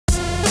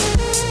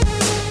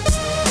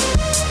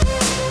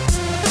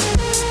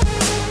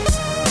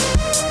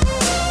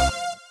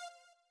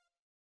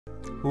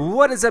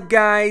What is up,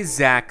 guys?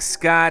 Zack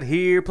Scott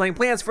here, playing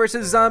Plants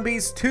vs.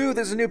 Zombies 2.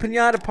 There's a new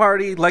pinata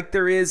party like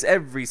there is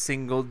every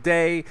single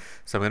day.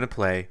 So I'm gonna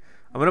play.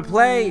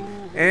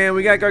 And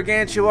we got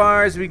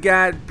gargantuars, we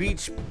got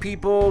beach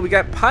people, we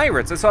got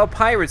pirates. I saw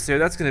pirates there.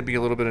 That's gonna be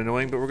a little bit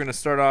annoying, but we're gonna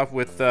start off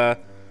with I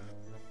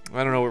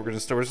don't know what we're gonna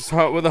start. We're gonna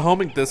start with a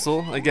homing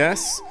thistle, I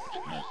guess.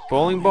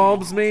 Bowling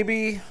bulbs,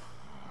 maybe.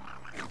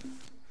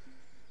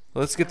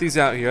 Let's get these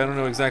out here. I don't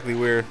know exactly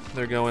where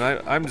they're going.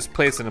 I'm just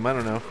placing them. I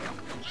don't know.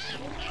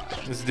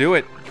 Let's do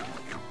it.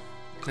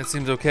 That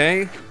seems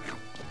okay.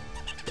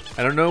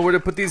 I don't know where to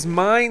put these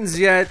mines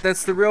yet.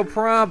 That's the real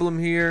problem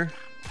here.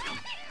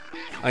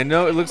 I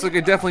know it looks like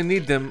I definitely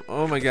need them.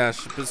 Oh my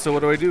gosh. But so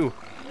what do I do?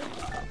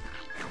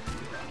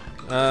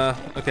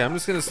 Okay, I'm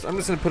just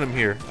gonna put them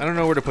here. I don't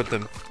know where to put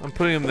them. I'm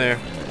putting them there.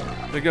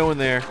 They're going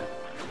there.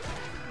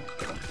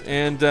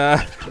 And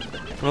I'm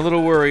a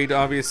little worried,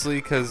 obviously,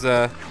 because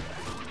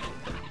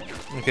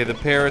okay, the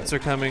parrots are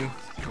coming.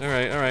 All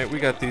right, we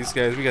got these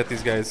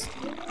guys.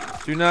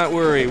 Do not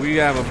worry, we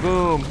have a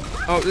boom.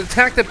 Oh,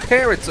 attack the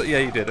parrots. Oh, yeah,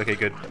 you did. Okay,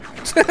 good.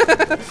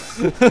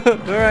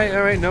 All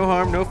right, no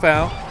harm, no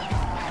foul.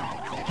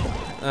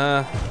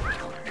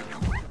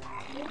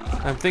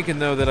 I'm thinking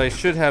though that I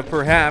should have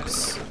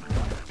perhaps.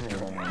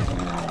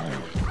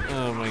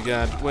 Oh my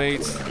God!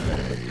 Wait.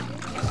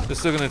 They're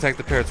still gonna attack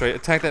the parrots, right?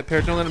 Attack that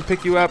parrot. Don't let him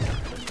pick you up.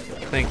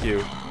 Thank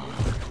you.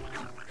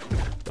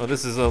 Oh,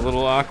 this is a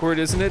little awkward,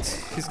 isn't it?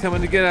 He's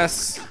coming to get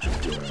us.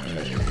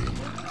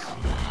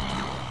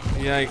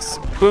 Yikes.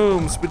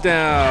 Boom,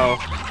 spadow.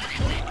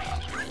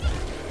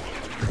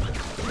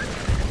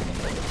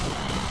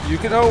 You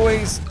can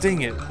always,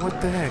 dang it,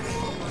 what the heck?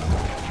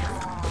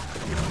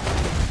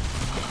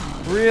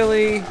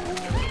 Really?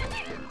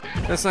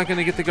 That's not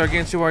gonna get the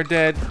gargantuar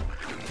dead?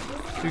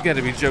 You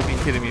gotta be joking,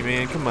 kidding me,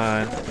 man, come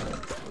on.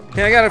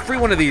 Hey, I got a free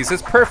one of these,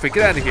 that's perfect,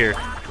 get out of here.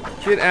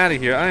 Get out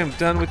of here, I am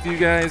done with you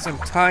guys. I'm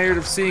tired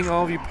of seeing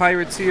all of you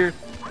pirates here.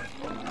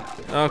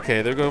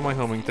 Okay, there go my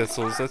homing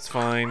thistles, that's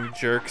fine, you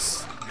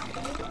jerks.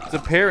 The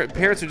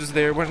parrots are just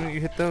there. Why don't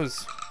you hit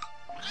those?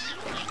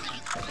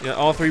 Yeah,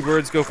 all three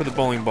birds go for the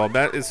bowling ball.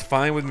 That is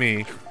fine with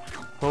me.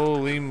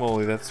 Holy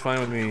moly, that's fine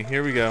with me.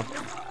 Here we go.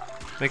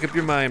 Make up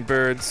your mind,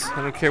 birds.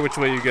 I don't care which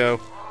way you go.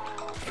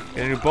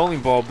 Got a new bowling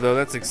bulb, though.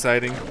 That's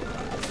exciting.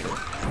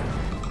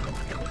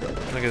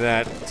 Look at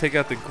that. Take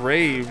out the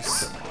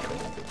graves.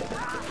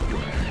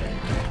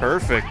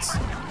 Perfect.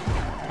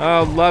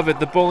 Oh, love it.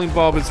 The bowling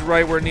bulb is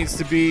right where it needs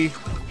to be.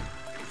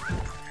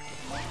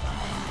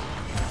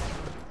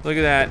 Look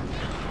at that.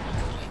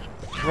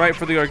 Right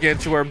for the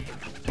gargantuar.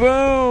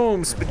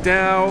 Boom!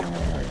 Spadow.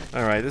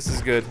 Alright, this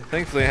is good.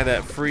 Thankfully I had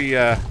that free,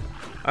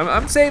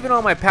 I'm saving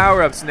all my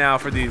power-ups now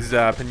for these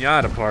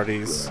pinata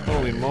parties.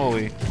 Holy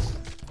moly.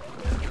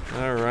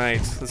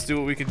 Alright, let's do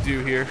what we can do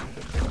here.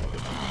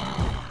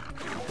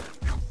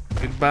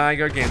 Goodbye,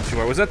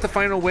 gargantuar. Was that the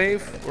final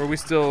wave? Or are we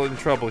still in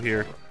trouble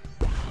here?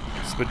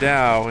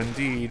 Spadow,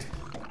 indeed.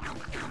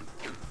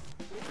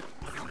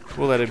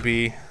 We'll let it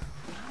be.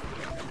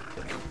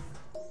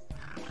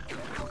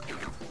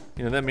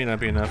 You know, that may not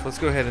be enough. Let's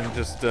go ahead and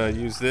just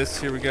use this.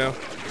 Here we go.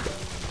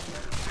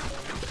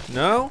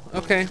 No?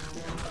 Okay.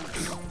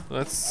 Well,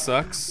 that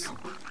sucks.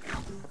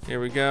 Here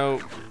we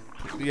go.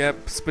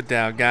 Yep,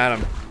 spadow. Got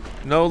him.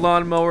 No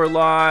lawnmower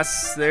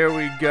loss. There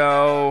we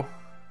go.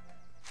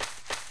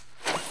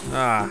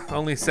 Ah,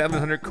 only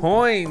 700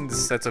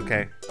 coins. That's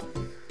okay.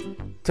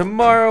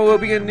 Tomorrow will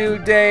be a new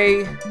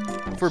day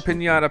for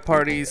pinata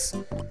parties.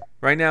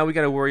 Right now, we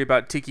gotta worry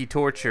about Tiki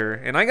torture.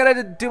 And I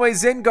gotta do my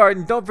Zen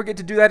garden. Don't forget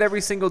to do that every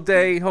single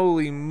day.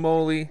 Holy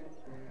moly.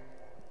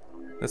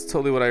 That's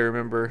totally what I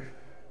remember.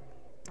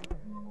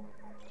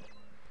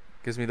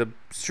 Gives me the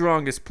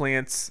strongest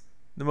plants.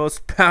 The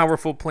most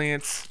powerful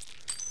plants.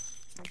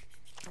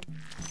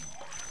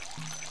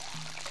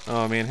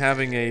 Oh man,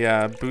 having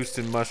a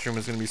boosted mushroom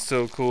is gonna be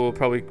so cool.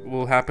 Probably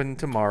will happen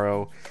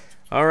tomorrow.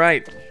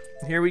 Alright,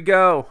 here we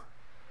go.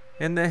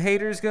 And the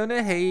haters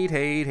gonna hate.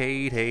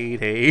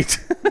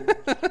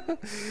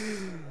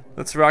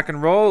 Let's rock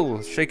and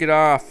roll. Shake it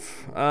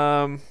off.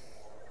 Let's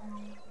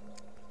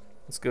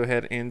go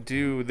ahead and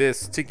do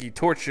this Tiki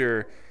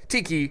torture.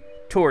 Tiki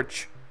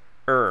torch.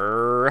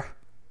 Here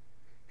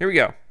we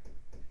go.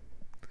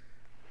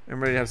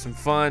 I'm ready to have some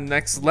fun.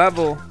 Next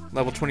level.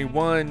 Level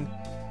 21.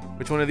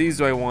 Which one of these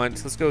do I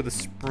want? Let's go with the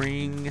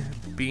spring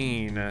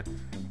bean.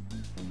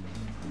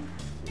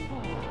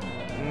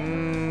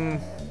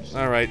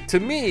 Alright, to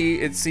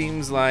me, it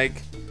seems like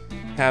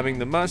having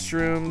the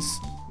mushrooms,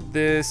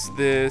 this.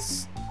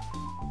 I'm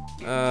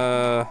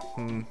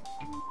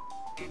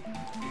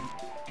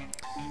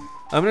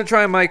gonna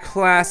try my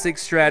classic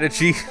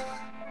strategy,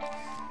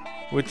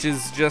 which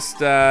is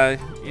just,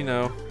 you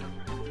know,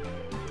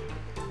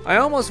 I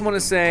almost want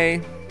to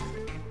say,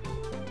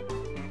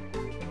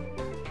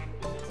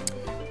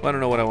 well, I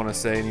don't know what I want to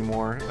say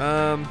anymore.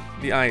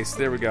 The ice,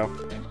 there we go.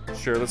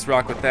 Sure, let's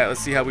rock with that.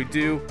 Let's see how we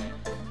do.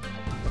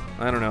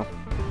 I don't know.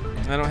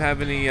 I don't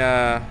have any,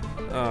 oh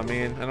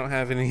man, I don't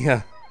have any,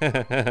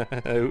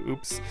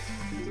 oops.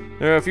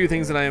 There are a few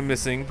things that I am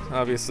missing,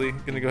 obviously.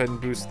 Gonna go ahead and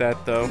boost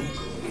that, though.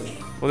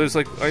 Well, there's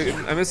like,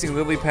 I'm missing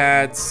lily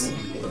pads.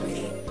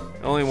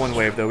 Only one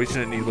wave, though. We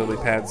shouldn't need lily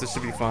pads. This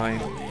should be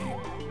fine.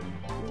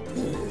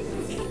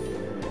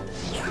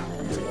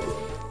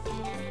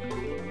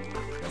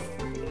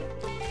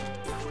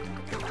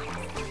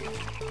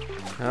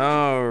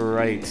 All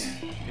right,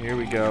 here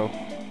we go.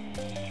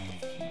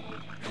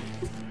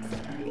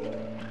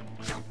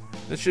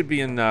 This should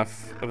be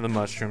enough of the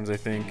mushrooms, I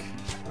think.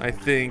 I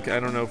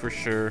don't know for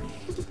sure.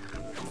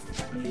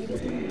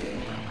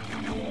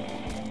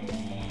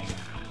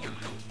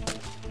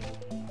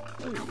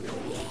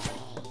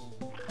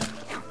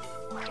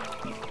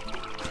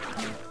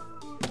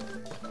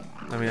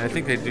 I mean, I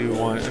think I do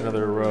want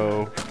another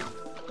row.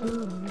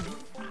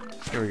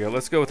 Here we go.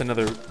 Let's go with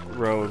another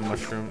row of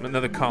mushroom,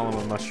 another column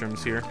of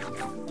mushrooms here.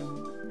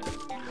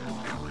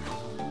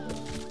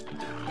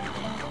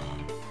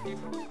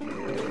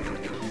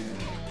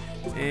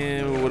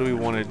 And what do we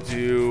want to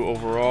do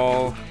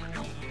overall?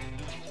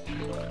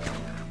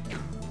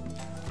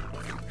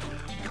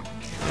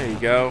 There you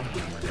go.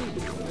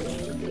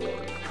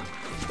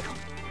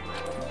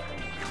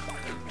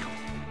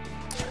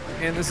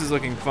 And this is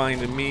looking fine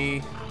to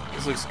me.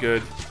 This looks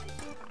good.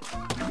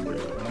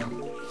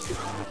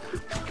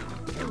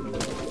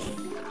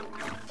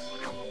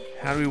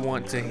 How do we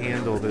want to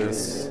handle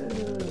this?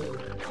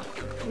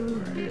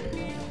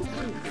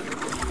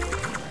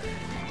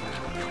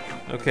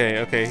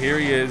 Okay, here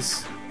he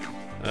is.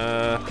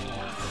 Yeah,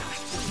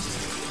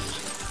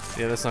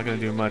 that's not gonna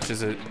do much,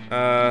 is it?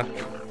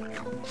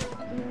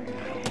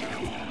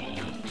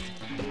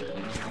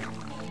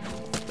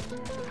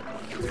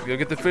 Go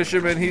get the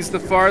fisherman. He's the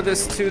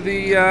farthest to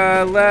the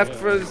left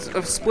for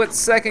a split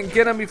second.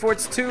 Get him before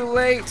it's too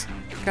late.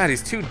 God,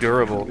 he's too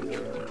durable.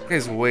 That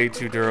guy's way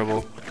too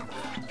durable.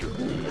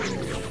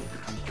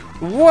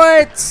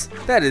 What?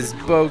 That is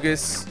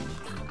bogus.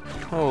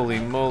 Holy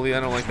moly, I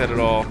don't like that at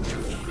all.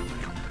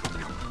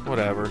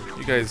 Whatever.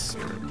 You guys...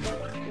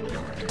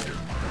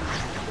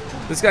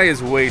 This guy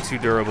is way too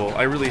durable.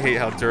 I really hate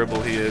how durable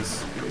he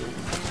is.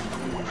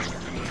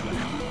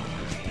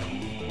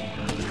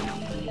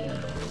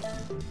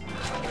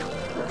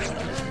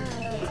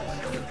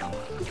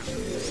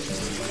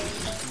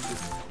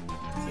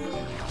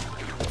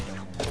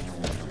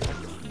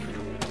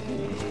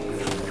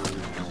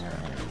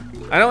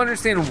 I don't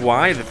understand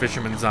why the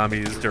fisherman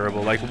zombie is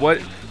durable. Like, what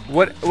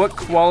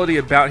quality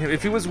about him?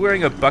 If he was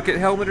wearing a bucket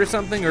helmet or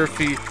something, or if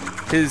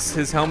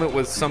his helmet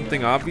was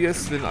something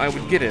obvious, then I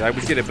would get it.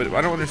 But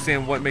I don't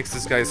understand what makes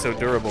this guy so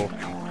durable.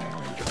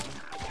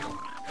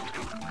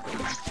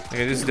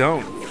 Like, I just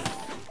don't.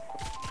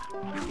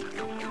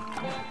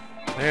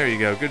 There you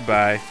go.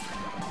 Goodbye.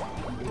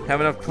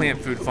 Have enough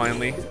plant food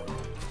finally.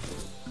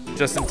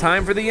 Just in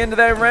time for the end of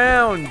that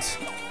round.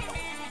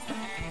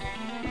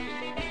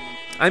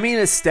 I mean,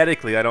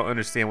 aesthetically, I don't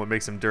understand what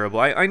makes him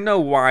durable. I know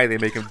why they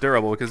make him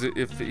durable, because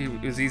if he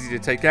was easy to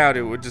take out,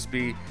 it would just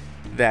be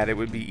that. It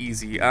would be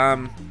easy.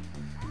 I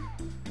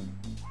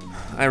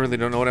really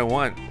don't know what I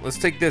want. Let's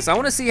take this. I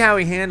want to see how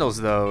he handles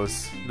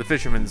those, the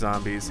fisherman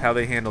zombies, how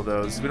they handle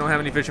those. We don't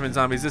have any fisherman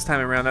zombies this time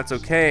around. That's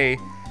okay.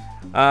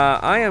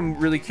 I am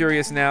really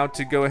curious now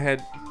to go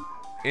ahead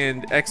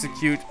and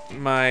execute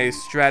my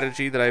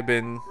strategy that I've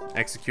been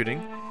executing.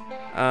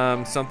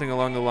 Something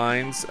along the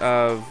lines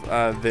of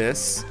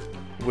this.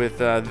 With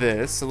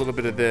this, a little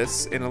bit of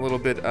this, and a little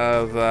bit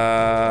of,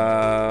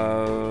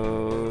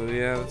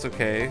 yeah, that's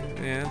okay.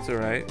 Yeah, it's all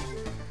right.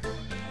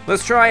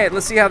 Let's try it.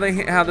 Let's see how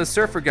the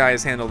surfer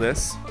guys handle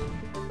this.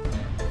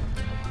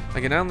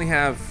 I can only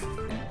have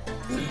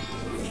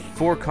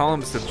 4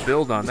 columns to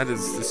build on. That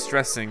is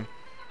distressing.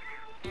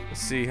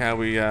 Let's see how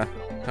we do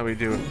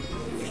it.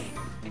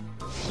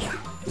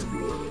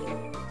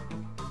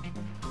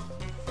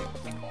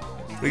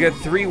 We got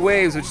 3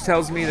 waves, which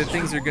tells me that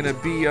things are gonna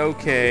be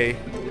okay.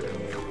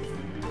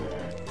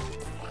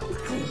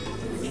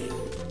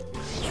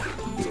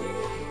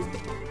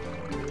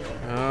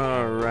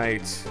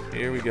 Alright,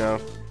 here we go.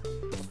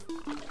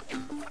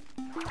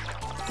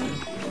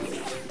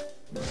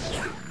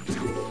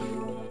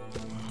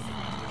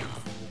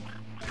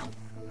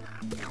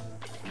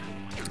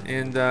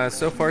 And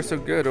so far so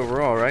good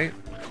overall, right?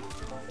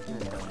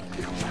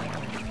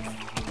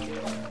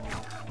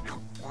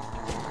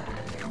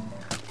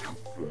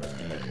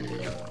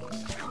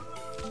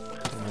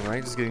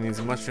 Alright, just getting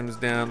these mushrooms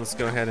down. Let's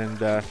go ahead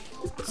and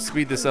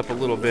speed this up a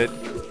little bit.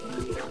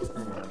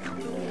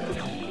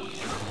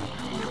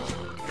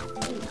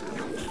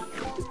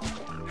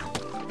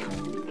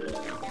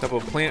 Couple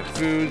of plant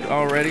food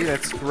already,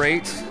 that's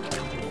great.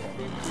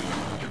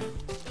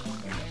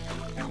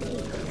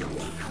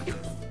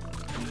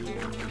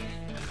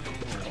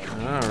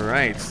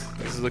 Alright,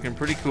 this is looking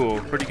pretty cool,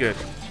 pretty good.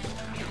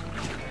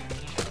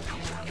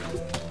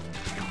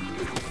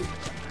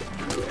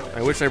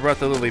 I wish I brought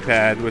the lily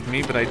pad with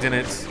me, but I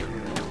didn't.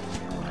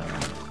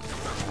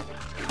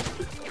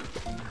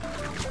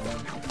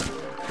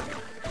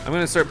 I'm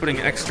gonna start putting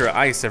extra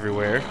ice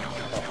everywhere.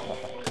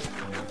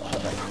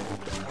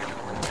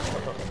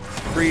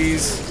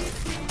 Freeze.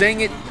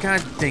 Dang it!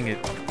 God dang it!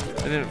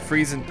 I didn't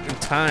freeze in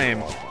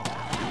time.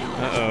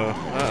 Uh-oh.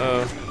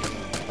 Uh-oh.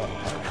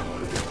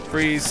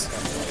 Freeze.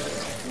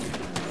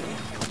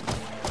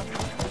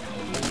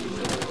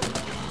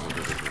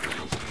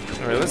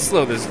 Alright, let's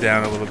slow this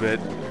down a little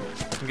bit.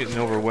 I'm getting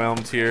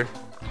overwhelmed here.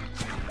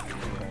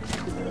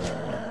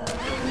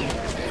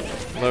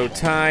 Low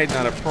tide,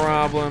 not a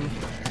problem.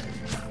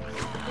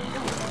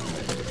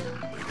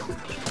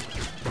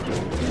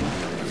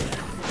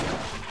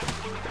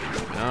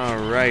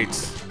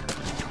 Alright.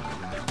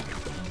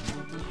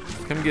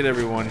 Come get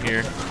everyone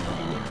here.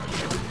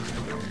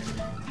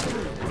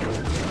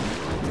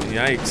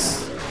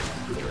 Yikes.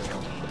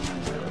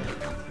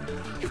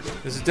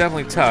 This is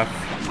definitely tough.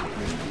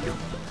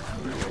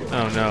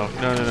 Oh no,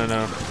 no, no, no,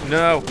 no.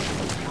 No!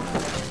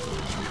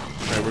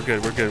 Alright, we're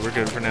good, we're good, we're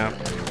good for now.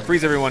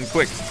 Freeze everyone,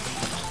 quick.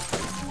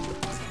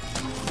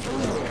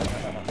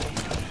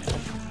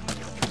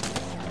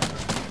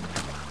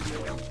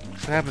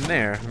 What happened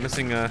there? I'm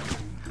missing a...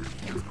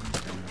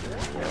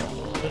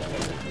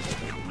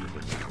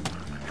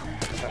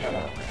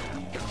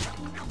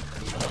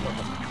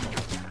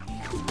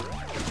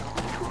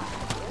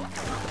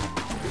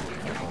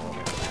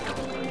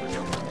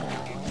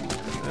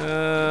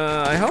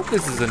 I hope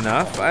this is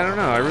enough. I don't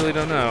know. I really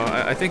don't know.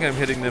 I think I'm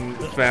hitting them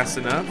fast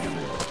enough.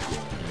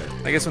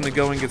 I guess when the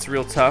going gets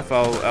real tough,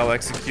 I'll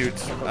execute.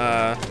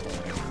 Yeah,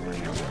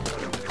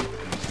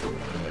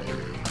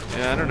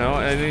 I don't know.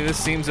 I mean, this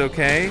seems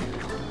okay.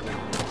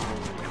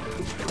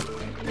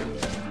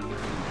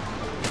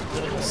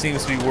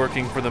 Seems to be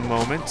working for the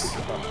moment.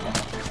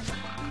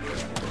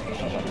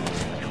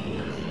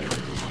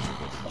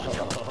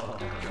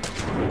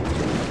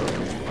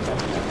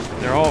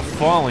 They're all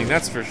falling,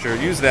 that's for sure.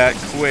 Use that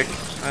quick.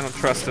 I don't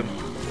trust him.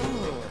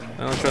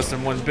 I don't trust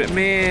him one bit.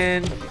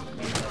 Man!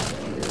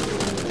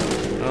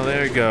 Oh,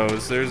 there he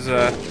goes. There's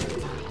a...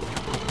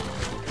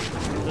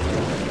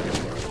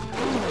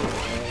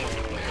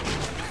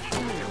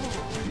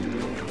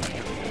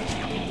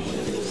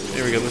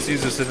 Here we go. Let's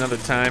use this another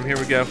time. Here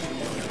we go.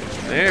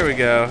 There we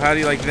go. How do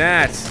you like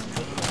that?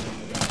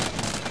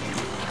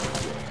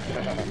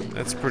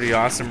 That's pretty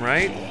awesome,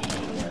 right?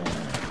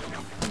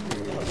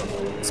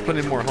 Let's put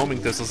in more homing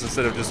thistles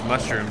instead of just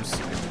mushrooms.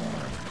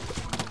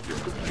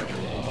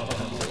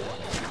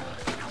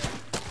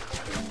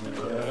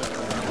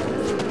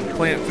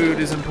 Plant food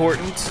is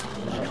important.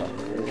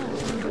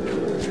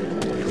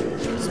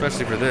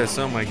 Especially for this.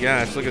 Oh my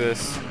gosh, look at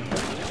this.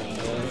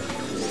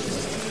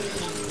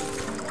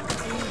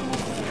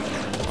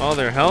 All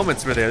their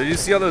helmets were there. Did you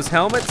see all those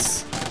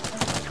helmets?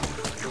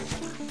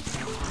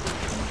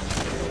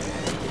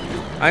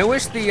 I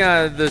wish the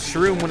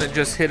shroom wouldn't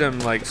just hit him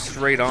like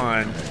straight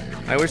on.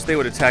 I wish they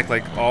would attack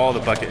like all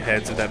the bucket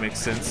heads, if that makes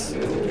sense.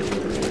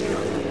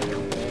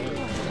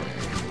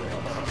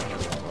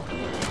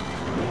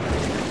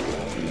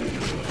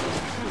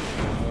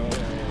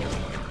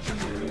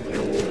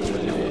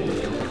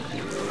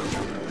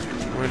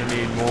 We're gonna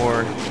need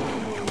more.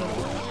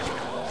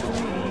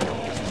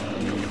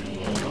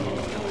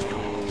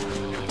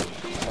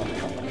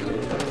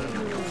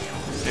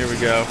 Here we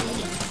go.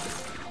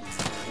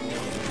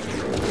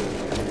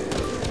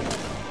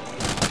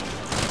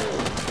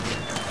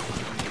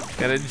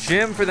 Got a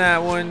gem for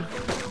that one.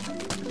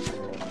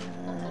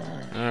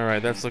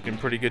 Alright, that's looking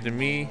pretty good to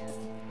me.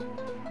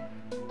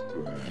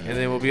 And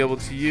then we'll be able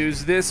to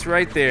use this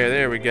right there.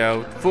 There we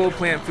go. Full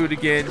plant food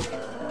again.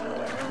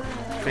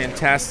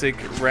 Fantastic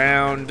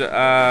round.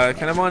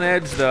 Kind of on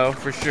edge though,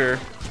 for sure.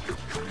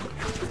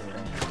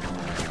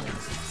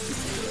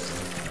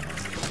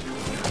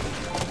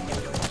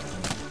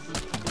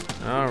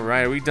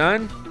 Alright, are we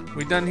done?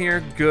 We done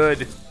here?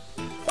 Good.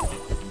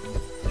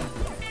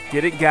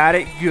 Get it, got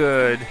it,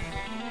 good.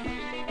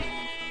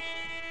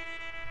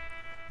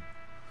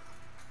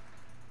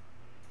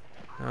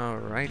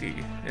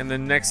 Alrighty. And the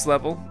next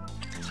level.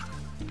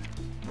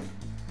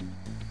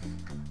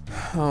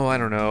 Oh, I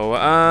don't know.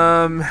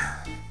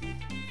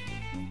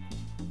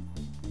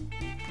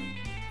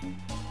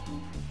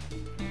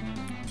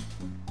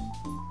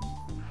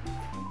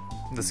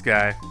 This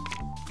guy.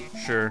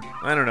 Sure.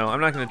 I don't know. I'm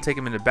not going to take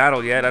him into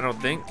battle yet, I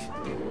don't think.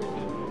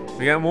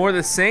 We got more of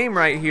the same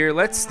right here.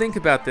 Let's think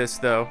about this,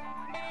 though.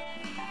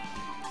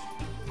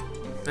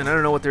 And I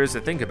don't know what there is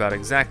to think about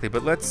exactly,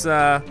 but let's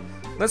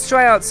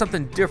try out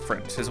something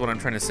different, is what I'm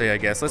trying to say, I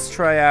guess. Let's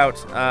try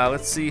out,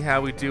 let's see how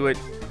we do it.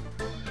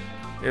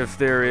 If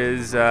there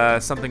is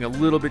something a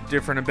little bit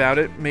different about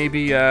it.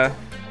 Maybe,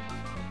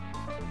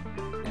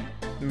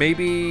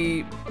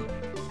 maybe,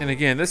 and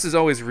again, this is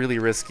always really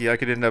risky. I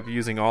could end up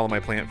using all of my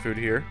plant food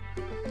here.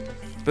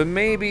 But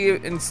maybe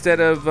instead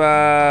of,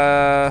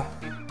 I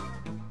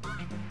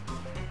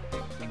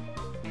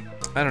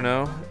don't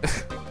know.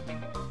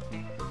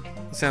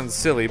 It sounds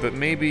silly, but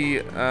maybe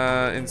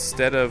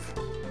instead of...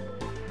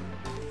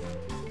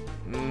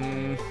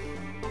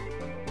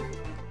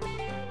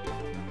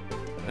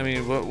 I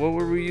mean, what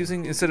were we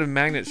using? Instead of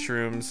magnet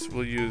shrooms,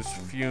 we'll use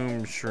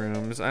fume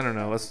shrooms. I don't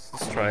know. Let's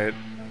try it.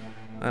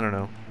 I don't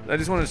know. I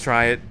just want to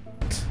try it.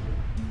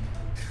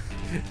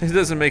 It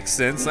doesn't make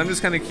sense. I'm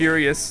just kind of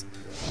curious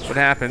what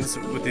happens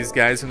with these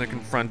guys when they're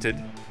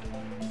confronted.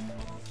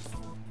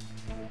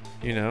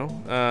 You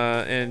know,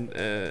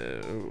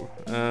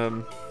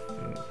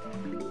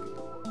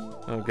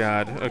 oh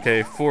god.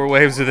 Okay, 4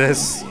 waves of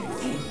this.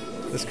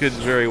 This could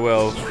very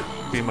well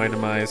be my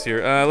demise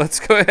here. Let's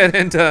go ahead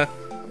and,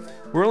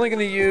 we're only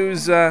gonna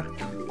use, I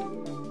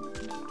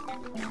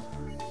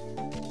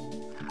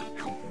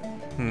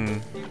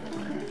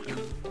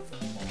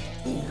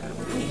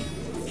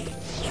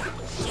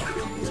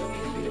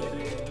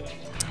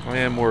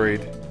am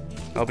worried.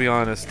 I'll be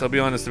honest. I'll be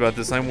honest about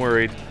this. I'm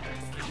worried.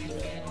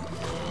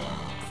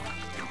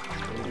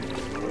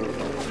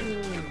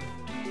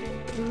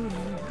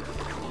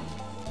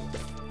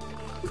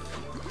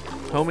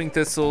 Homing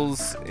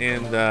thistles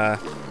and,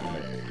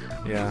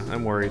 yeah,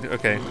 I'm worried.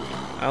 Okay,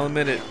 I'll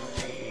admit it.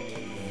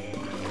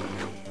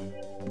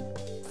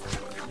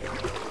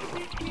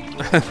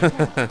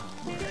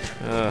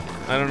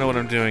 I don't know what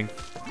I'm doing.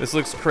 This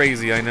looks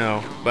crazy, I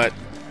know, but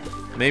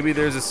maybe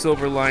there's a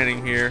silver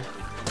lining here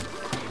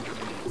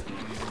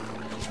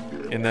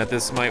in that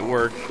this might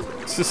work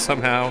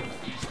somehow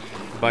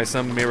by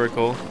some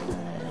miracle.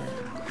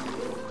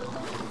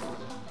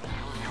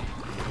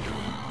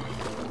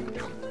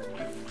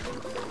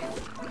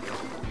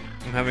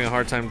 I'm having a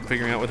hard time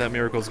figuring out what that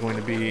miracle is going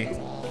to be.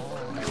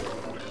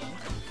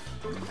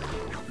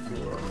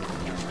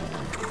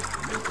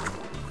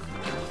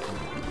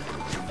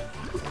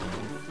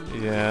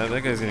 Yeah,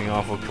 that guy's getting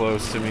awful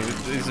close to me.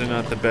 These are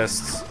not the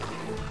best.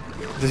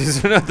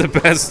 These are not the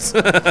best.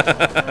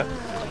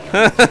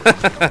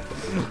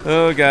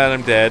 Oh god,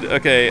 I'm dead.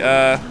 Okay,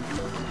 well,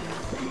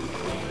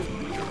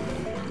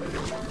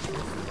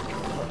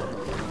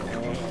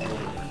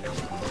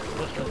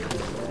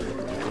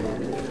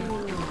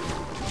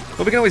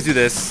 we can always do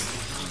this.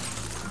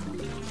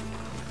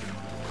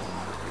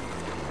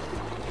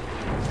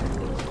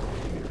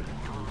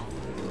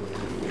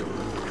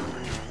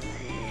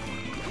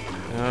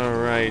 All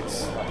right.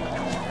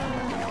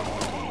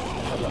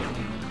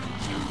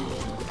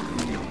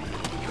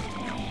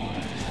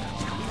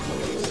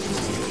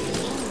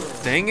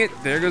 Dang it,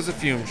 there goes a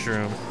fume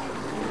shroom.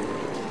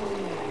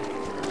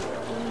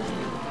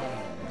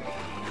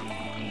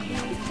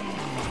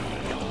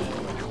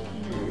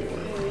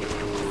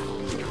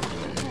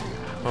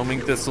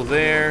 Homing thistle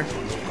there.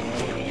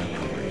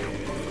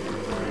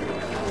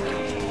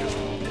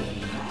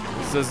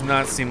 This does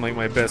not seem like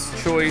my best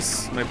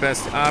choice, my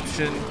best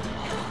option.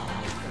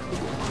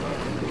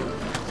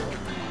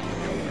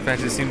 In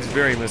fact, it seems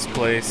very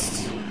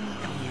misplaced.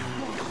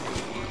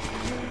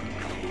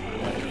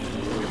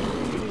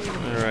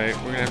 Alright,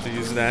 we're gonna have to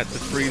use that to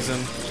freeze him.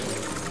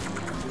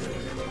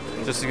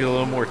 Just to get a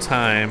little more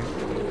time.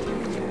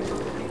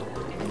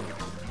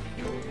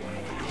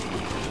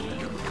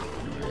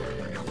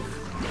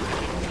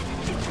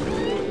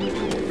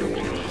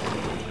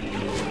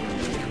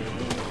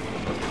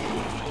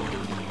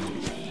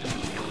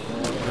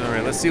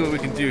 Alright, let's see what we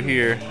can do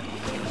here.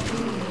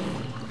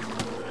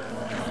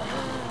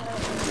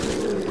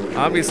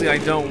 Obviously, I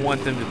don't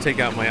want them to take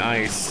out my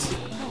ice.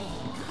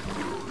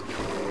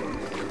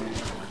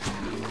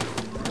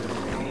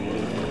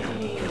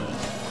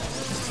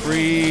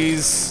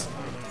 Freeze.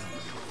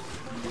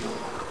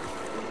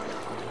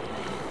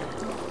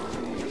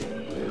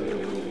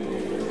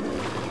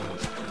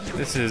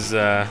 This is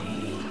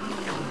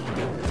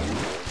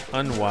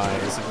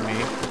unwise of me.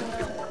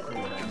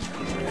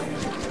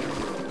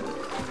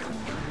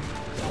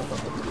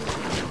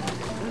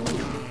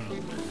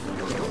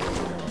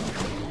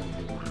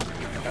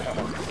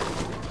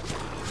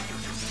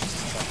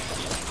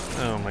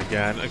 Oh my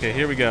god. Okay,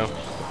 here we go.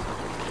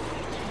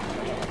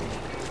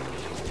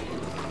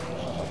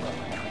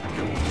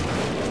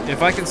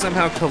 If I can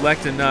somehow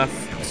collect enough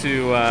to,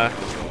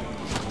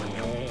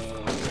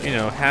 you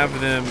know,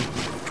 have them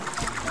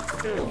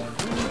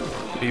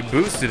be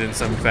boosted in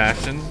some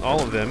fashion,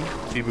 all of them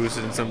be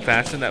boosted in some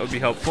fashion, that would be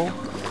helpful.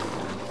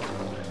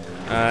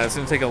 It's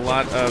going to take a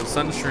lot of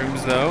sun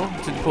shrooms, though,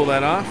 to pull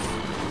that off.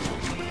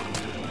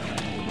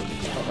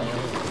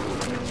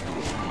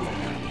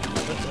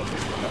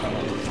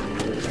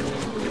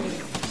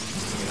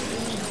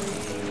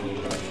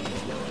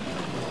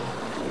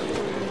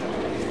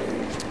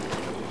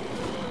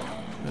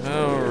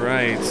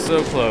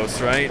 So close,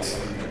 right?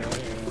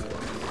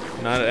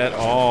 Not at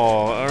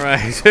all.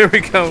 Alright, here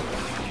we go.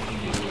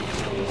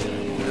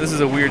 This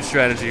is a weird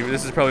strategy.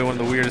 This is probably one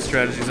of the weirdest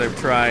strategies I've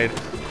tried.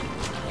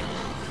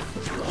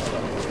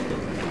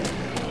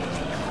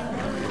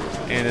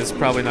 And it's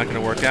probably not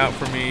going to work out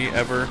for me,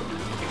 ever.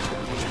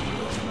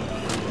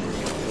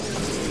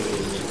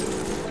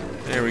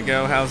 There we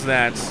go. How's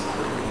that?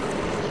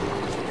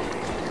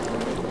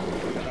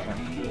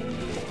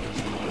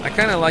 I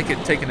kind of like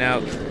it taken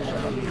out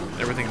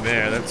everything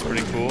there. That's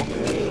pretty cool.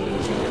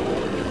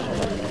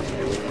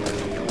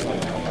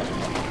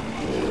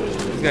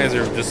 These guys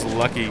are just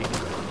lucky.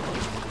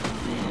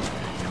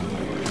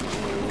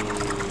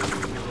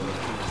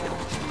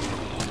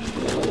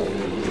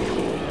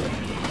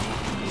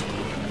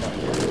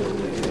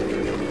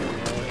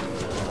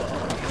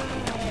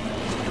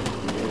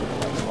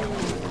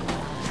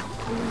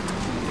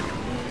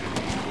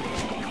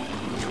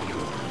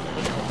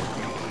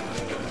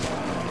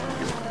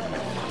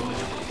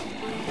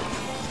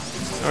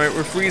 Alright,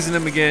 we're freezing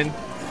them again.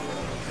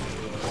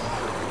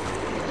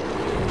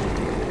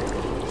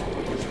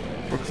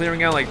 We're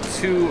clearing out like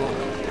 2.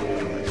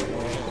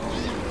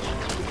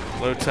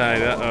 Low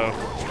tide, uh-oh.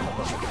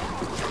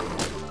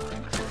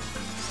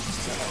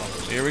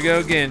 Here we go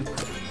again.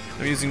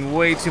 I'm using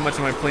way too much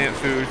of my plant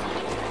food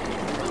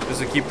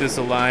just to keep this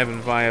alive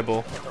and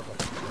viable.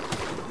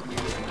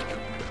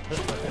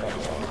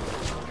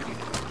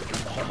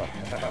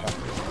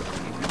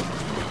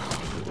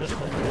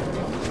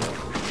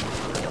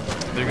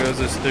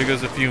 There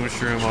goes a fume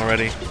shroom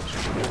already.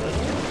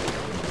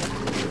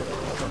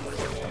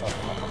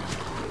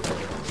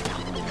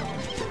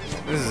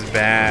 This is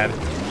bad.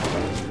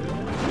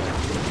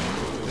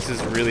 This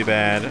is really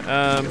bad.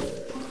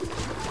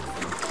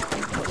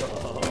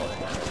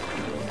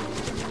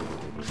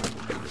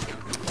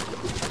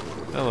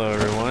 Hello,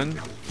 everyone.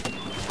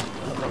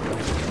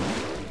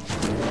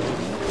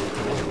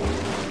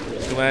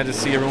 Glad to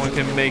see everyone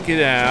can make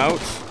it out.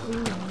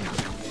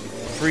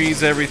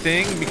 Freeze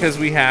everything because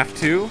we have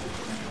to.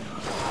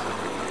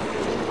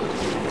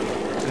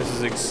 This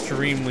is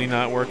extremely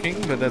not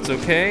working, but that's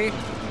okay.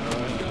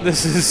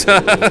 This is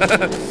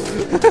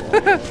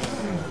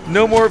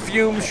no more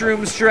fume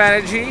shroom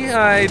strategy.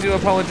 I do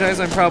apologize.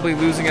 I'm probably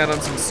losing out on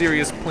some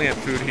serious plant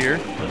food here.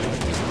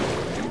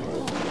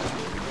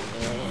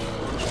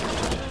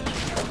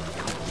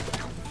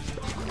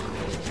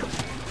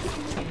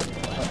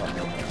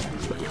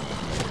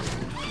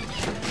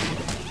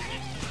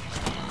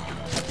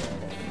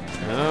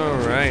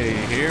 Alrighty,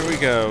 here we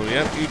go.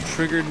 Yep, you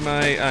triggered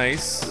my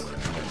ice.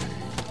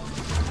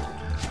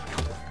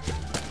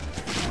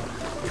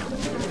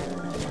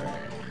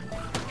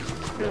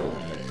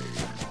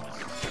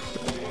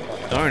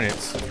 Darn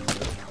it.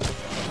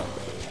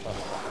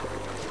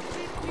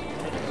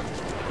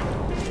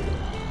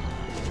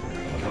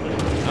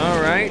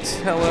 Alright,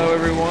 hello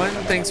everyone.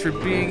 Thanks for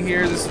being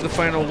here. This is the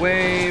final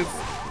wave.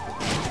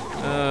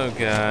 Oh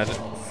god.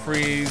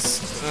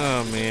 Freeze.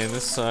 Oh man,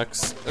 this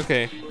sucks.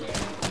 Okay.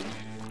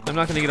 I'm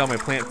not gonna get all my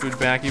plant food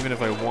back, even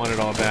if I want it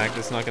all back.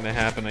 That's not gonna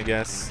happen, I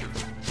guess.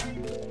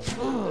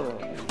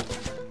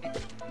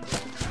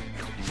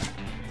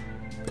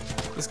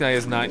 This guy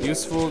is not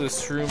useful. This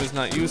shroom is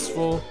not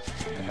useful.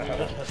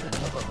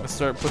 Let's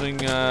start putting,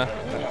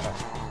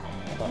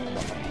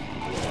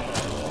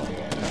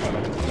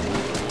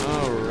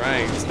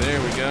 Alright,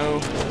 there we go.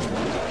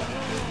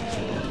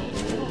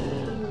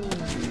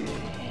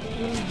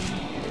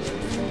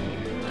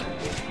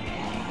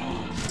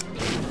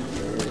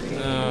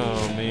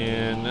 Oh,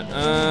 man.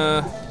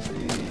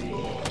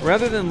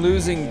 Rather than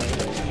losing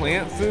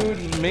plant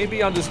food,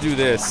 maybe I'll just do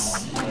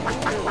this.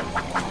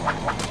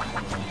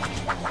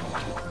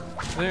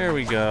 There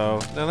we go.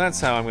 Now that's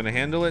how I'm gonna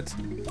handle it.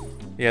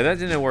 Yeah, that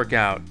didn't work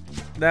out.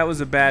 That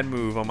was a bad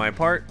move on my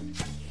part.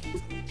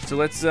 So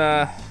let's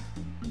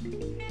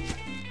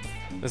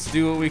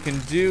do what we can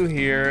do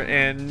here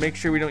and make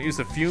sure we don't use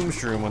the fume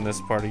shroom on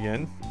this part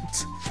again.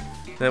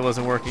 That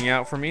wasn't working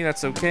out for me.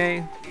 That's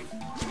okay.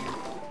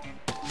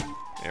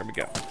 There we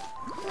go.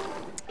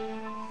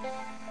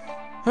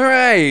 All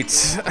right,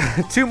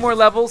 2 more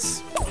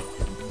levels.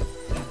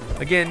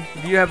 Again,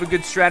 if you have a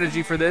good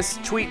strategy for this,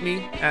 tweet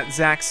me at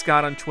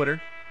ZackScott on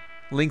Twitter.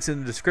 Links in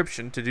the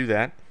description to do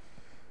that.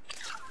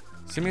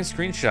 Send me a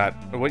screenshot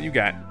of what you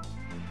got.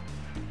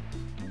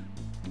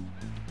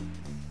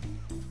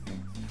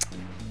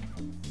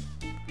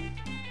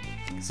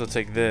 So I'll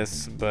take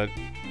this, but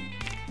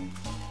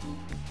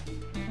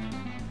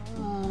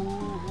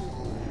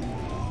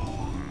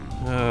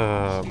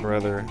oh,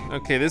 brother.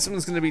 Okay, this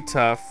one's gonna be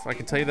tough. I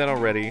can tell you that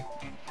already.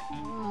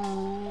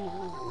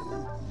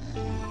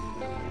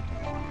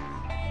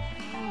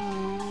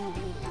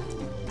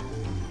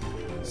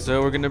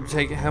 So we're gonna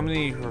take how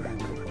many?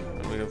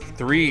 We have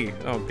 3.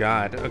 Oh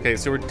God. Okay,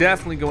 so we're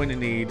definitely going to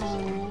need. We're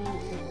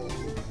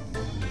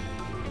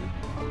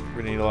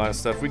gonna need a lot of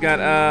stuff. We got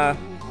I'm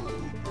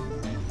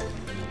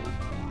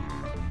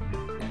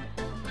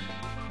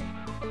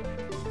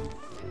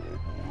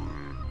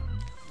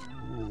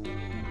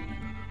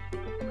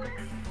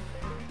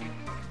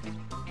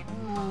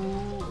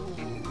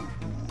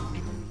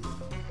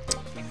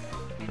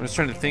just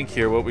trying to think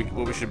here what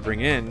we should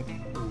bring in.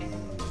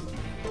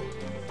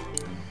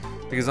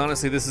 Because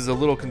honestly, this is a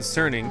little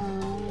concerning.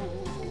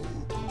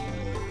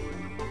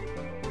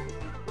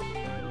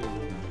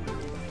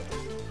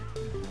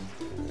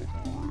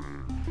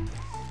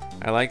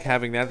 I like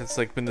having that. That's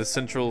like been the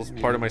central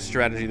part of my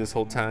strategy this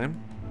whole time.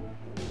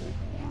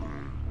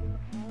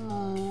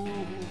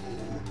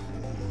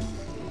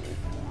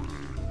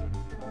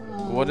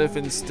 What if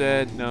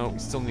instead, no, we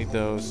still need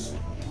those.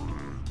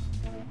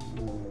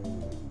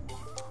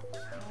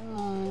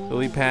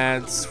 Lily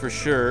pads for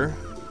sure,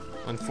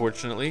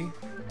 unfortunately.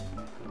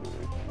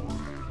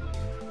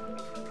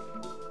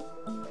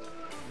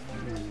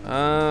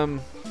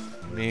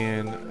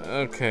 Man,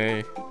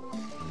 okay.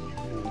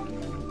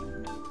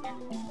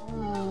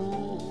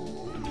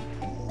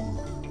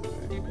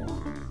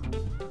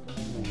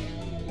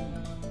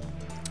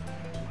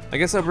 I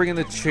guess I'll bring in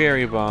the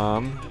cherry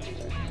bomb.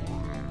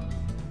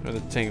 Or Or the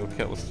tangle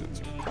kelp. Let's do it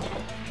too.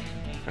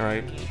 All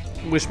right.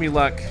 Wish me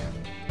luck.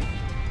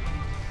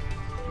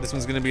 This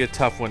one's gonna be a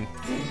tough one.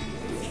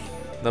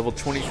 Level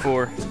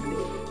 24.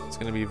 It's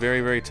gonna be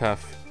very, very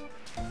tough.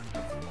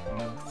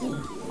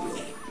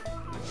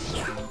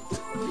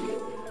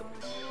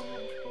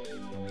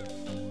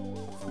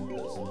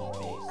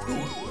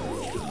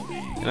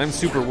 And I'm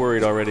super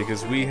worried already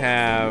because we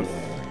have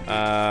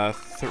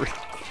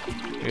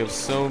we have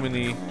so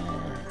many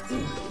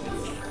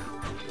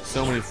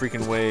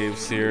freaking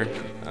waves here.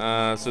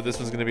 So this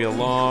one's gonna be a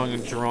long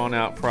and drawn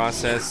out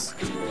process.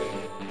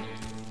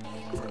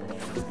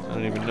 I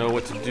don't even know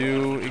what to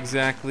do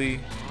exactly.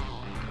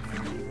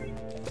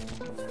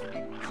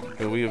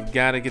 But we have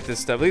got to get this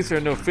stuff. At least there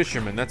are no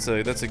fishermen. That's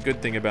a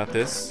good thing about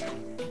this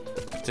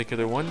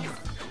particular one.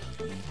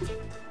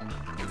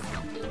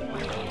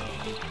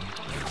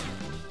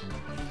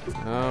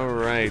 All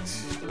right,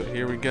 but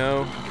here we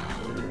go.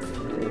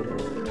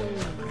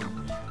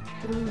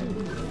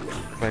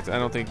 In fact, I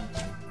don't think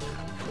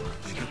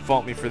she can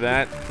fault me for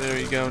that. There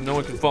you go. No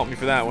one can fault me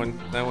for that one.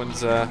 That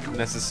one's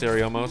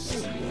necessary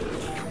almost.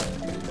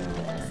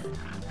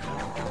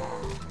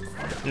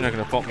 You're not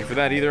gonna fault me for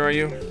that either, are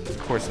you? Of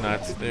course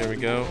not. There we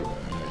go.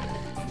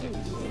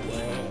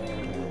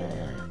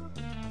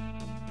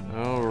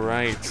 All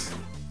right.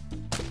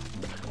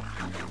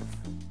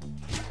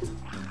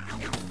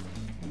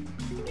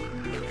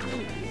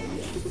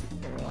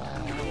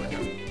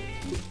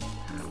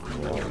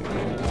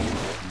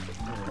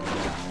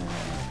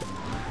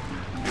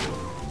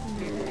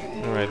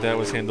 Alright, that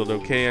was handled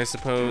okay, I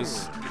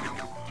suppose.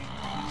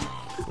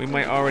 We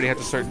might already have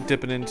to start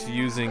dipping into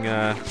using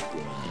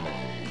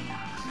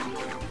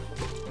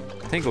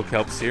tangle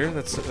kelps here.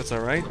 That's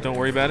alright. Don't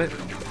worry about it.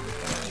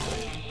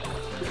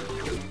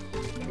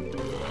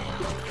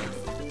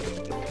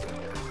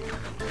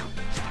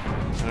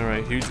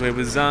 Alright, huge wave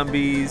with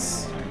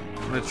zombies.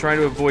 I'm gonna try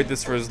to avoid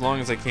this for as long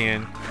as I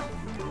can.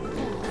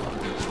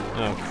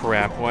 Oh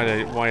crap, why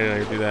did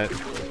I do that?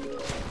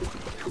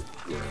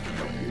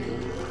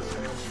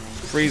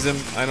 Freeze him.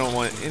 I don't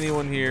want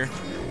anyone here.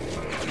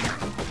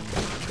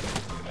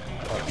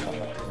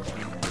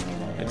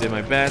 I did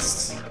my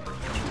best.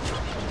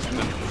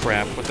 Oh,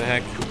 crap, what the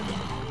heck?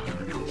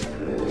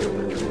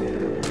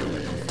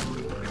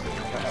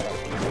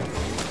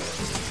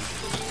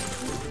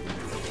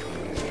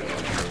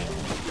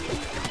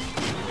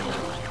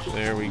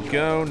 There we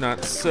go.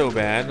 Not so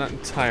bad. Not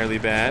entirely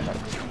bad.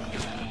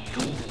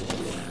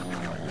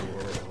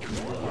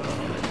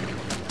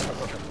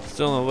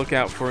 Still on the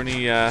lookout for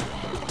any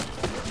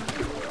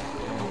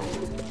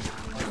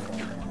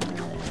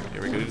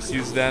just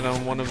use that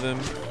on one of them.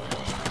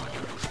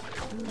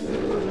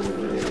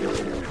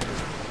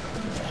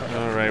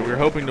 Alright, we're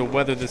hoping to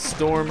weather the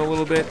storm a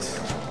little bit.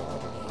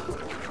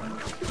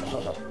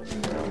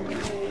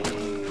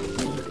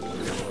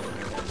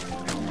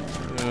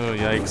 Oh,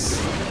 yikes.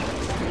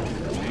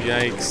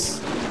 Yikes.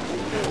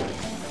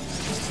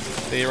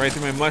 They ate right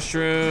through my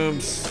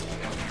mushrooms.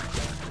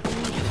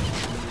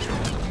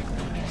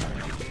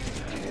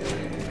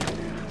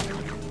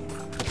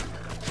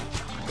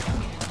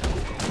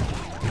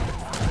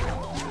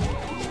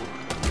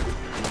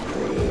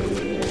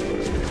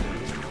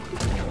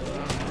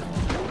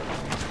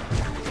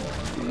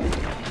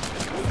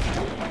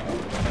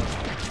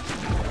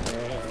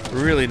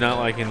 Really not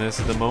liking this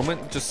at the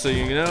moment, just so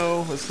you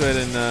know. Let's go ahead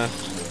and a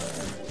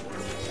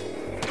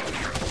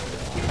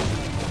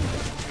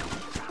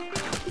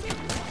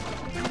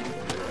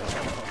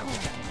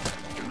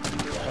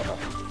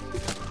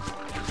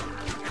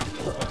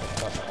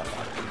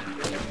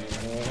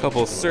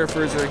couple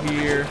surfers are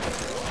here.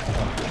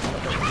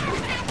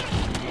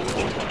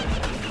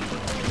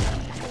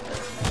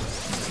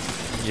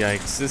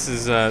 Yikes, this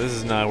is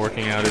not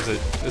working out, is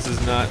it? This is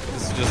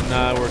just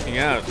not working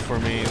out for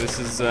me. This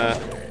is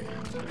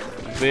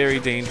very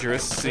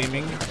dangerous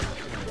seeming.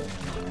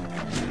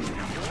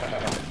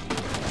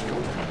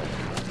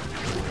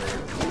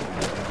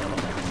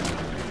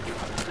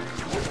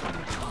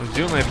 I'm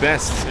doing my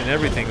best in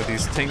everything with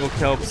these tangle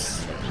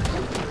kelps.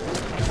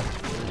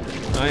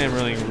 I am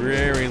running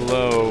very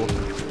low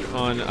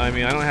on, I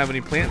mean, I don't have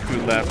any plant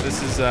food left.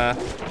 This is oh,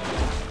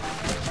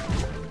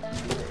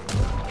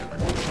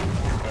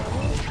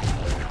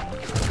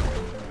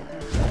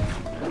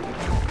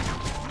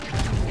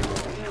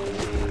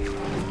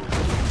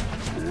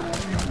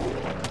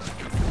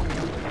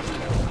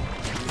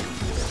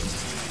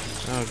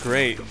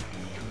 great.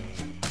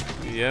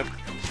 Yep.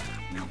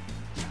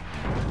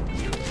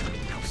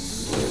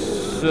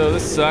 So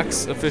this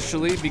sucks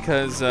officially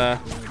because, well,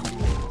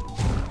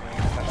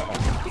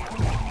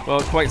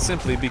 quite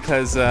simply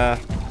because so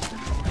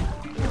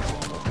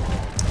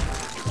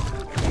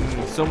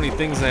many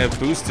things I have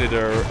boosted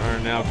are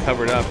now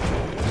covered up.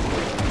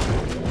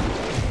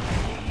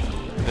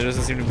 There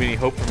doesn't seem to be any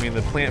hope for me in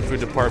the plant food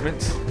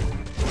department.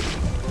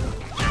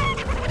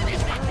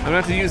 I'm gonna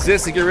have to use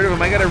this to get rid of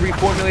him. I gotta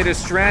reformulate a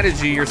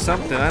strategy or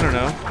something. I don't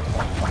know.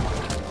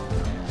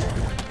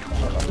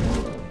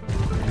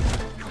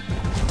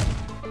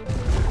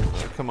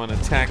 come on,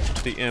 attack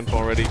the imp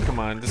already. Come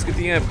on, just get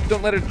the imp.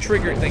 Don't let it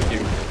trigger. Thank you.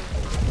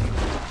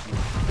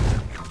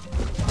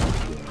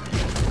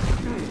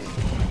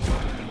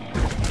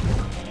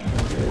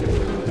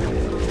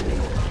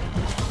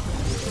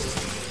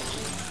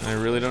 I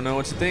really don't know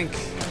what to think.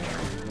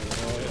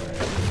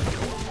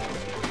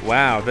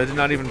 Wow, that did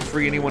not even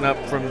free anyone up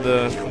from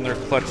their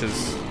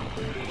clutches.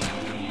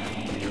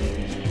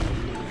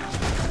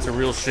 It's a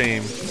real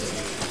shame.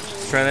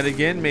 Let's try that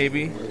again,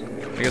 maybe.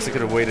 I guess I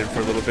could have waited for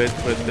a little bit,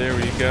 but there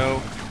we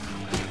go.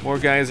 More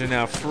guys are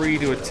now free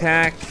to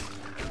attack.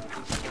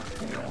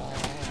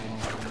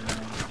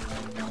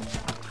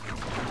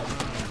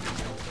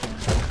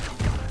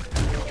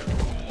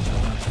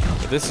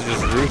 But this is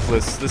just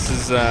ruthless. This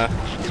is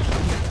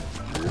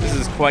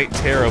quite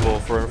terrible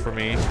for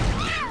me.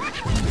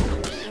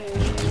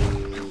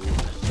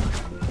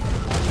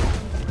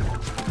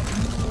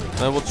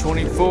 Level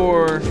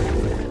 24.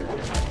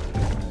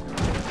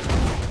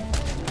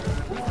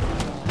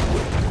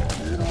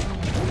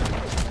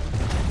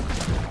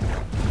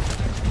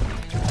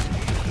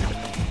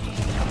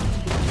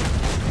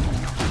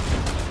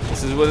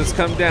 This is what it's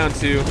come down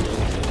to.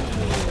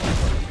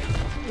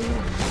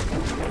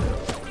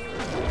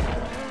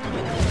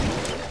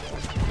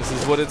 This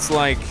is what it's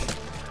like.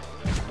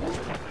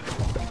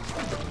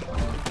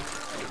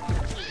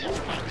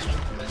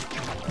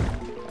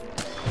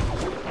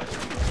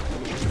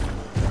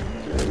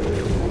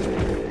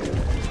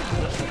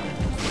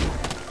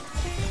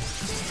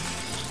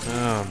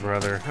 Oh,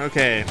 brother.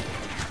 Okay.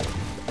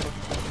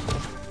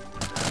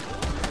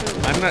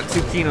 I'm not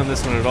too keen on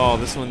this one at all.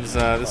 This is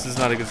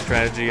not a good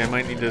strategy. I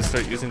might need to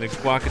start using the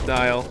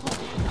crocodile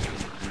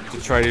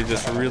to try to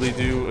just really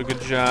do a good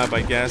job,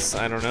 I guess.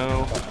 I don't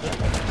know.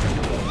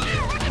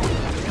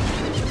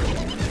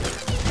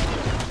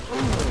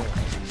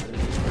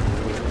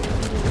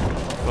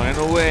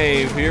 Final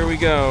wave. Here we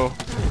go.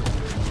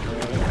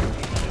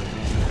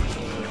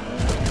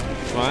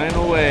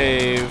 Final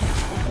wave.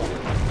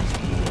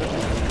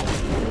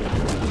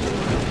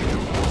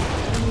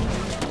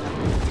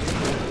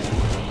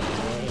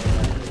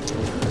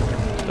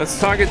 Let's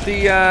target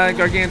the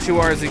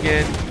gargantuars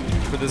again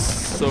for this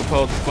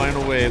so-called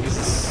final wave. This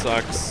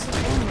sucks.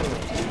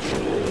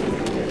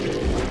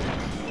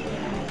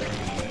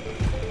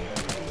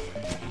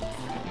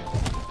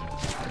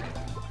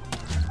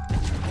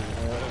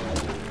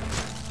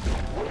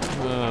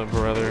 Oh,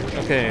 brother.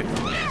 Okay. I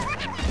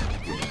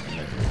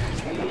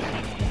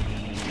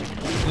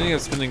think I'm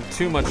spending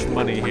too much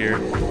money here.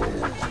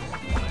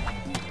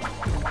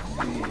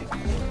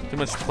 Too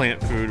much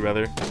plant food,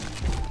 rather.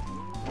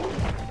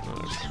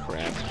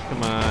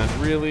 Come on,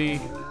 really?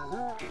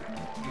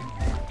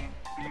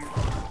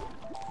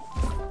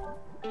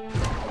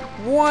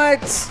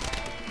 What?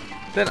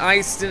 That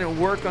ice didn't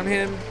work on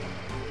him?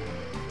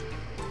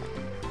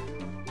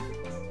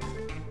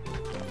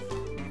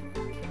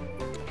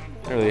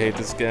 I really hate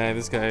this guy.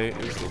 This guy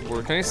is the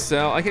worst. Can I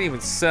sell? I can't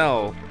even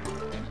sell.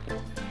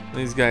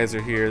 These guys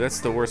are here. That's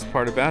the worst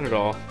part about it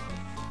all.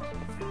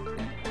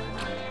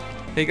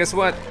 Hey, guess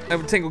what? I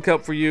have a tingle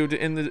kelp for you to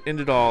end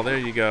it all. There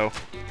you go.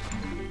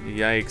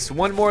 Yikes.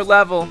 One more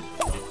level.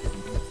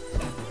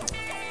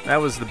 That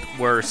was the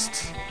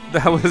worst.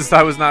 I was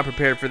not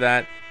prepared for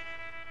that.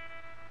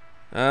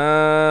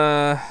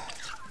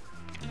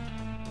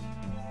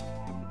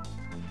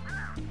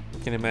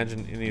 Can't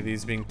imagine any of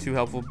these being too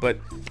helpful, but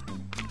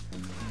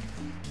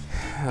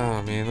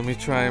oh man, let me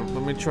try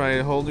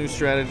a whole new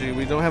strategy.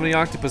 We don't have any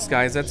octopus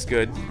guys, that's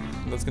good.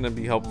 That's gonna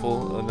be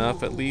helpful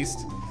enough at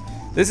least.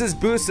 This is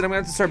boosted. I'm gonna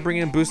have to start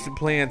bringing in boosted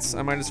plants.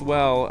 I might as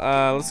well.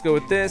 Let's go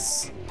with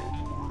this.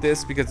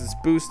 This because it's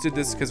boosted,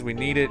 this because we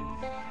need it.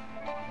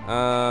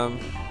 I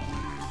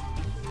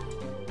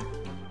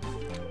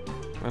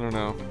don't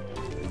know.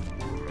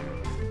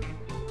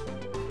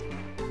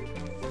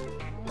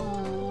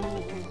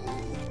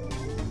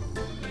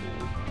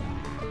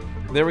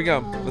 There we go.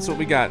 That's what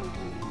we got.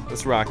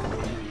 Let's rock.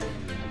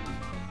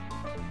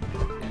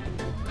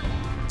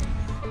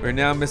 We're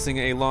now missing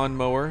a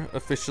lawnmower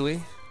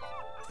officially.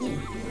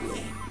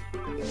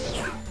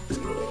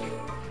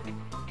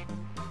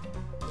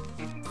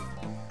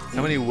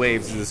 How many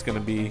waves is this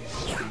gonna be?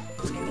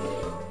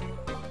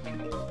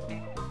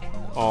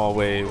 All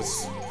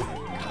waves.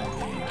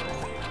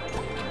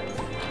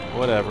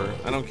 Whatever.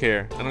 I don't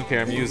care. I don't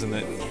care. I'm using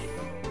it.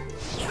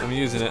 I'm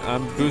using it.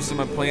 I'm boosting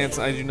my plants.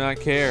 I do not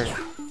care.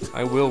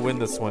 I will win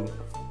this one.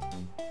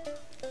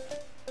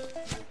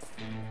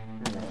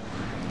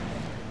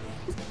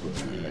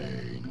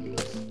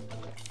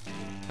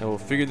 I will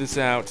figure this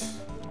out.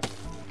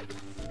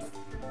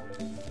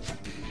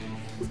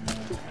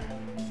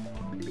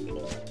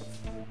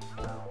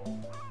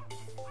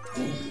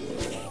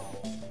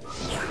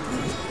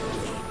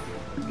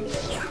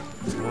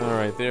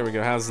 Alright, there we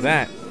go. How's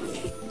that?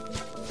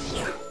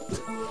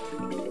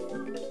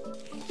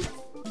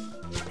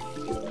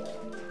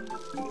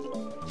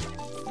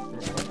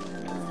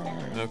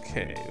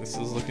 Okay, this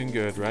is looking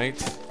good, right?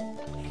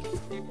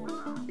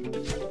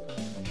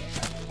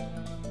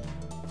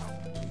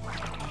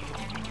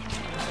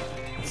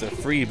 It's a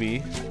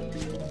freebie.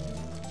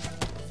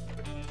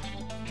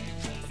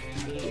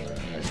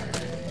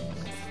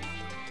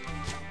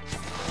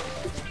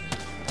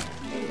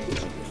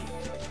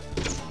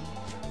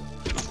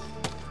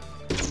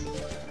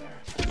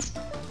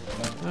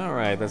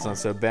 that's not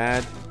so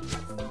bad.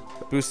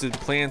 Boosted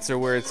plants are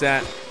where it's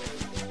at.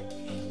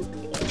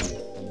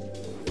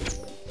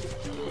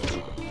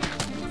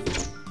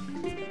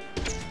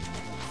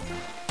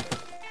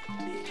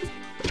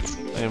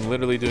 I am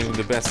literally doing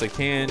the best I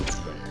can,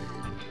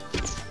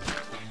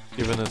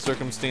 given the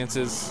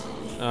circumstances.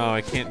 Oh,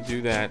 I can't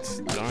do that.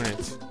 Darn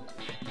it.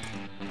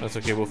 That's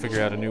okay, we'll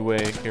figure out a new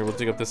way. Here, we'll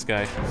dig up this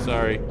guy.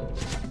 Sorry.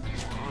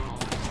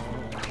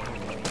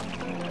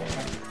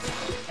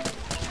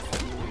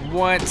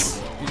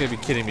 What? You're gonna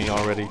be kidding me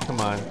already. Come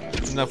on.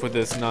 Enough with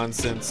this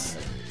nonsense.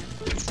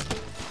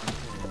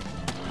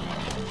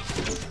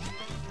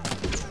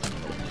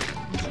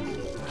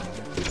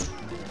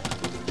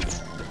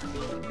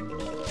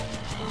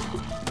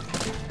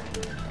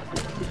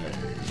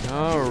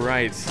 All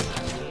right.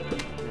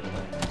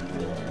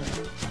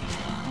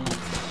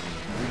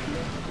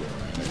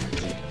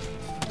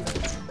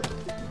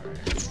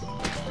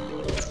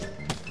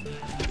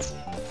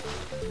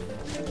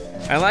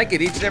 I like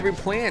it. Each and every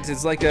plant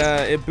is like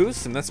it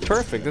boosts them. That's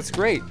perfect. That's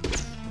great.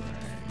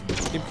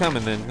 Keep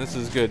coming then. This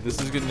is good. This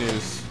is good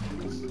news.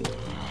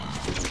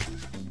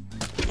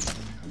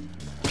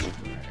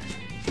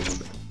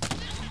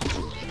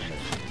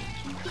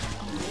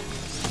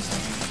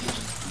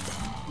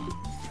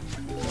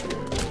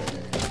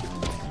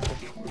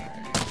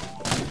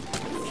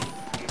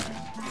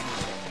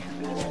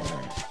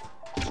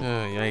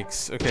 Oh,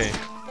 yikes. Okay.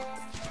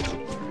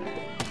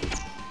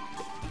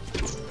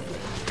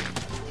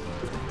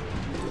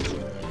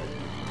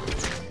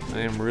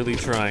 I am really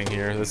trying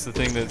here. That's the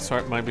thing that's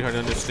might be hard to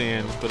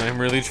understand, but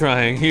I'm really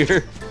trying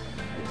here.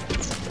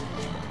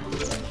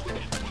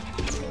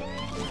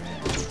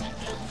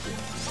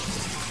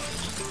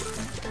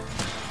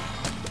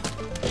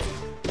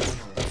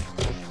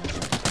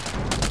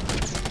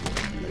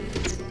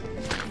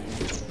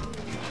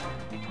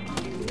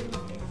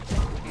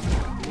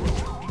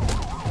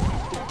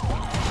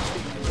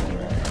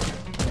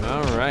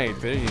 All right,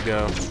 there you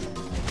go.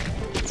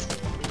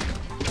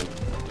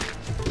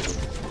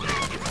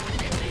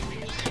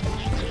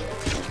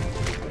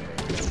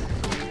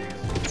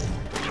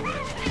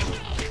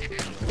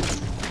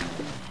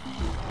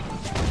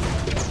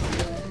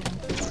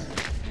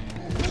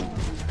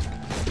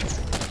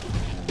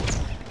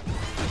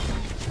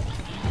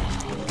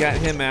 Got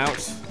him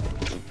out.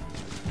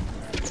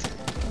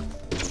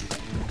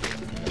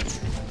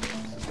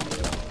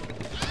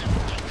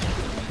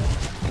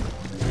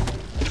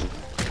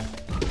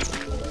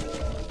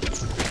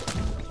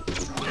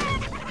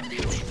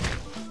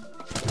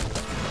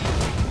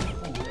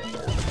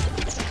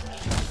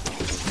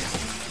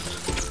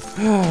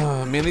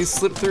 Man, these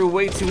slip through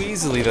way too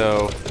easily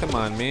though. Come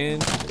on, man.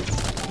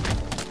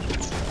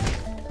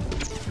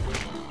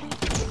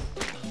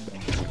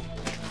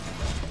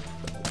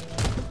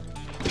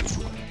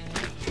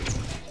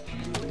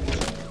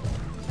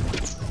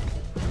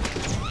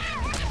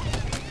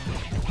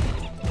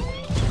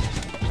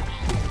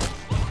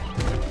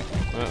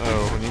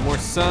 Uh-oh, need more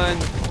sun.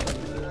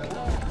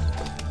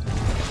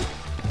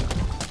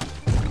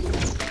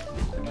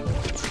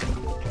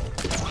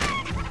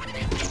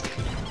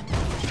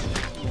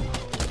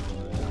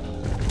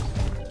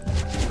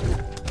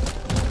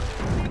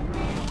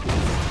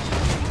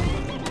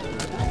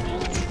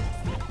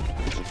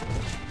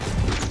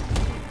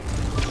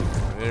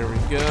 There we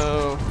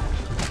go.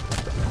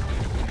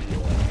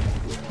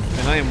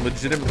 And I am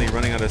legitimately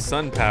running out of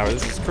sun power.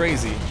 This is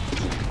crazy.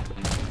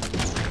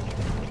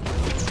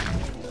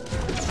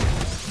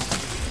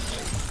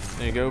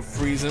 There you go,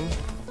 freeze him.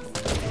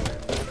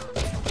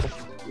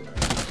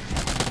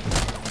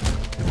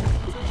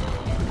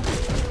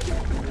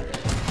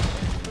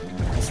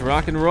 Let's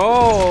rock and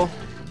roll.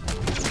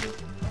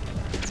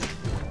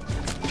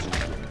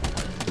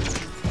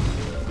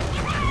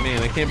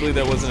 Man, I can't believe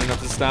that wasn't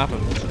enough to stop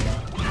him.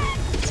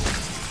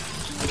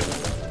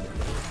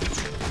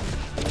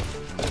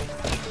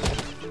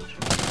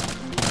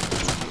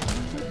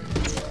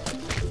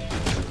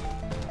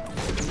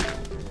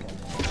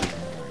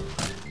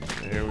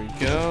 There we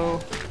go.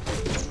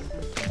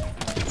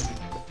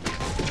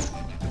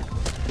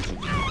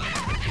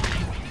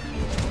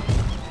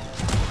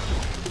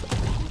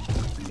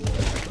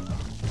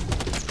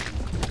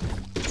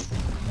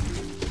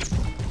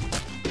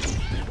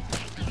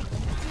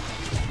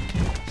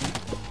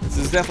 This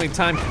is definitely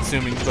time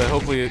consuming, but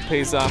hopefully it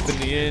pays off in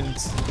the end.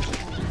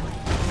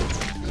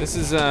 This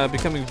is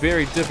becoming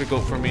very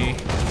difficult for me.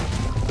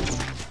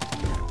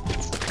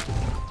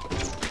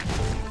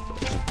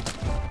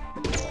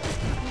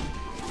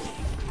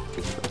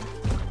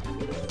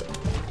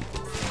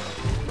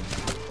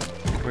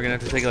 We're gonna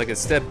have to take like a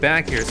step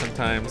back here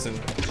sometimes and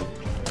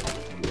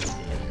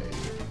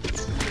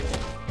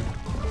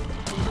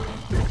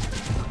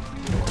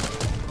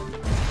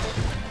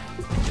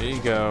there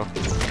you go.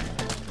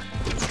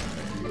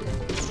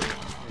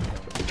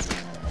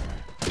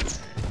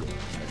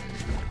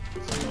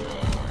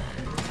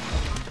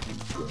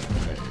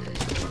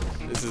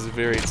 This is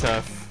very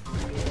tough.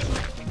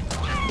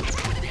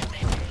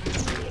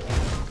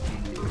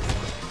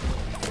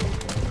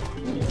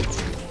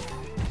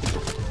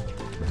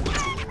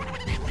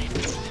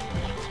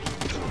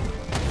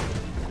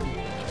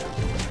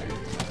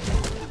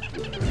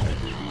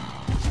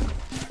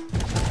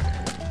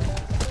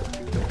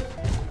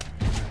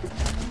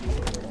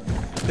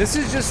 This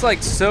is just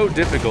like so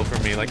difficult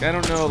for me. Like I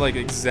don't know like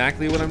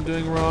exactly what I'm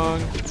doing wrong.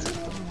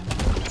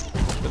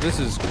 But this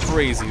is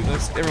crazy.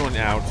 Let's everyone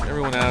out.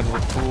 Everyone out of the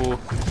pool.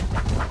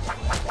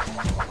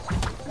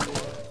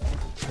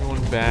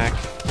 Everyone back.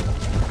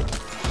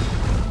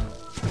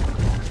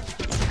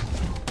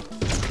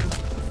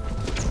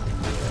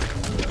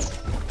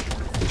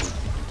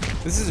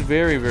 This is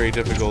very, very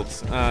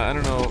difficult. I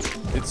don't know.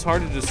 It's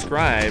hard to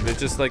describe. It's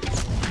just like,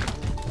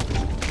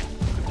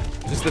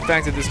 just the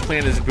fact that this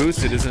plant is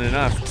boosted isn't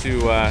enough to,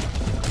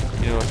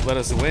 you know, let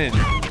us win.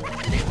 I'm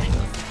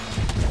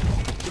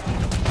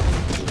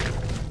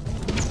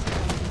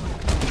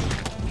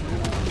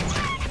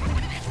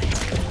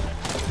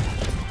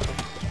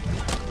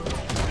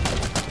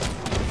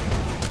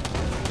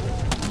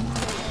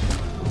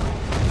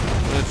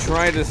gonna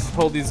try to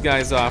hold these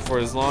guys off for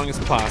as long as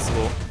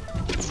possible.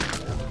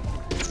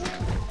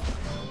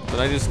 But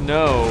I just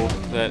know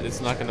that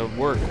it's not gonna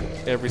work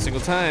every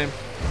single time.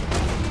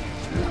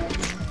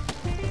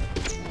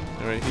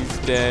 All right, he's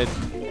dead.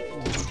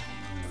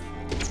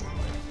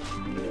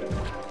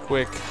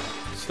 Quick,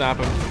 stop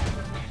him.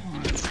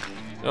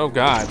 Oh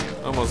God,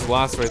 almost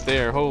lost right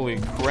there. Holy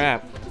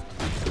crap.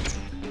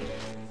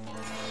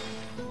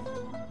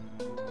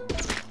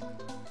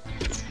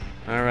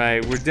 All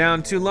right, we're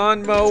down to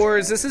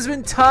lawnmowers. This has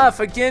been tough.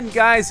 Again,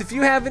 guys, if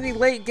you have any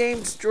late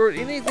games or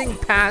anything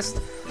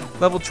past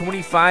level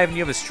 25 and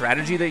you have a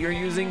strategy that you're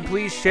using,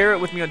 please share it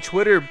with me on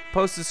Twitter,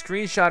 post a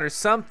screenshot or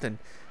something.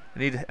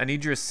 I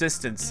need your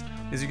assistance.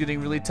 This is getting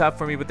really tough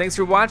for me, but thanks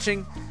for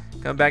watching.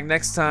 Come back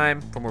next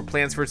time for more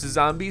Plants vs.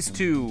 Zombies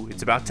 2.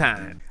 It's about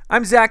time.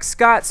 I'm Zack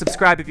Scott.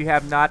 Subscribe if you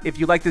have not. If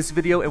you like this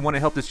video and want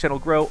to help this channel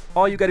grow,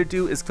 all you got to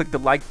do is click the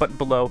like button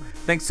below.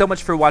 Thanks so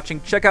much for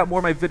watching. Check out more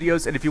of my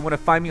videos, and if you want to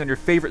find me on your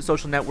favorite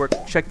social network,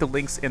 check the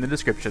links in the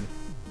description.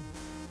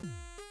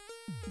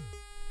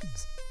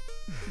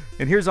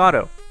 And here's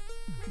Otto.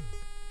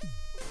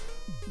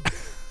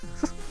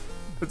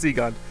 What's he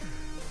gone?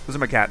 Those are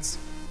my cats.